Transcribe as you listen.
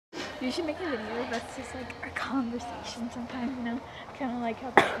You should make a video that's just like our conversation sometimes, you know? Kind of like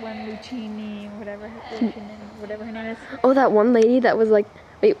how that one Lucini, whatever her name is. Oh, that one lady that was like,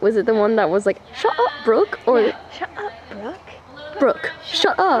 wait, was it the one that was like, shut up, Brooke? Or yeah, shut up, Brooke. Brooke,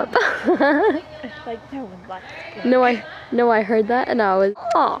 shut up. Like no one likes Brooke. No, I heard that and I was,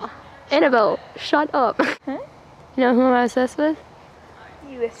 aw, Annabelle, shut up. Huh? You know who I'm obsessed with?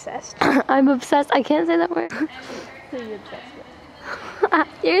 You obsessed? I'm obsessed. I can't say that word. Who are you obsessed with?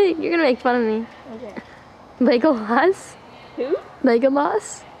 You're gonna make fun of me. Okay. Legolas? Who?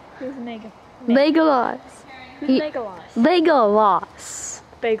 Legolas? Who's Megan? Legolas. Who's Legolas? Legolas.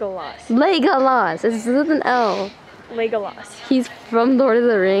 Legolas. Legolas. It's with an L. Legolas. He's from Lord of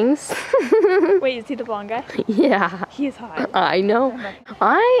the Rings. Wait, is he the blonde guy? Yeah. He's hot. I know.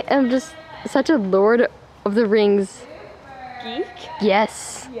 I am just such a Lord of the Rings Geek?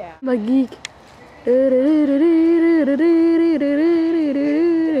 yes. Yeah. I'm a geek.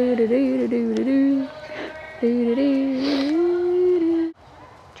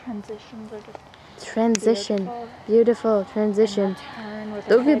 Transitions are just Transition. Beautiful transition. turn with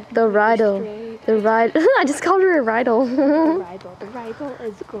Look at the ride. The ride. I just called her a riddle. The rifle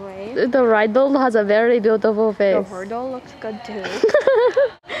is great. The riddle has a very beautiful The face. hurdle looks good too.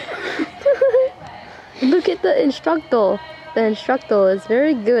 Look at the instructor. The instructor is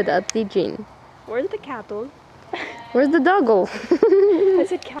very good at teaching. Where's the cattle? Where's the doggle? I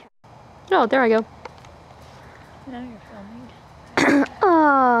said cat. Oh, there I go. Now you're filming.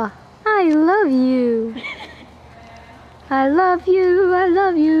 Ah, I love you. I love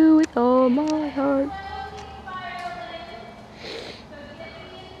you with all my heart.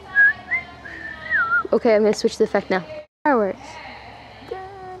 Okay, I'm gonna switch the effect now. Fireworks.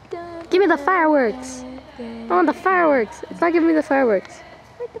 Give me the fireworks. I want the fireworks. It's not giving me the fireworks.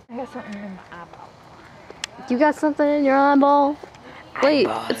 I got something in my eyeball. You got something in your eyeball? Wait,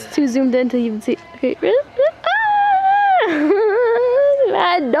 it's too zoomed in to even see. Okay.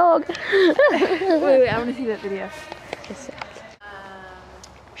 Mad dog. Wait, I want to see that video.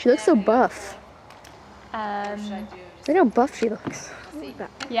 She looks so buff. Um, Look how buff she looks.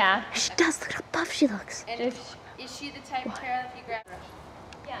 yeah. She does. Look how buff she looks. Is she the type, Cara, that you grab?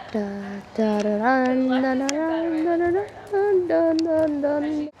 Da, da, da, dun, dun, dun, dun, dun, dun, dun, dun,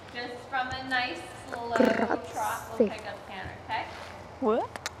 dun. Just from a nice slow trot, we'll pick up Cara, okay? What?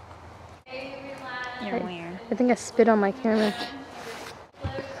 Hey, relax. You're weird. I think I spit on my camera.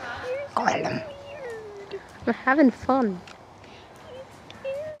 I'm having fun.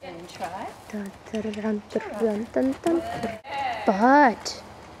 And try. Dun, dun, dun, dun, dun, dun, dun. But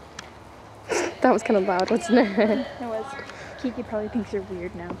that was kind of loud, wasn't it? It was. Kiki probably thinks you're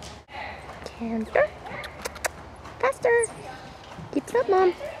weird now. Canter. Faster. Keeps up,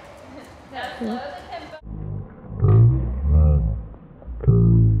 Mom.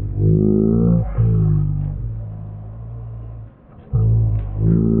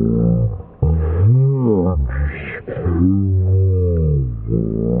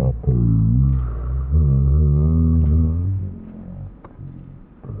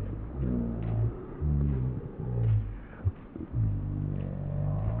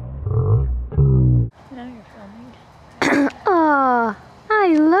 Now you're filming. Ah,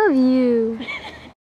 I love you.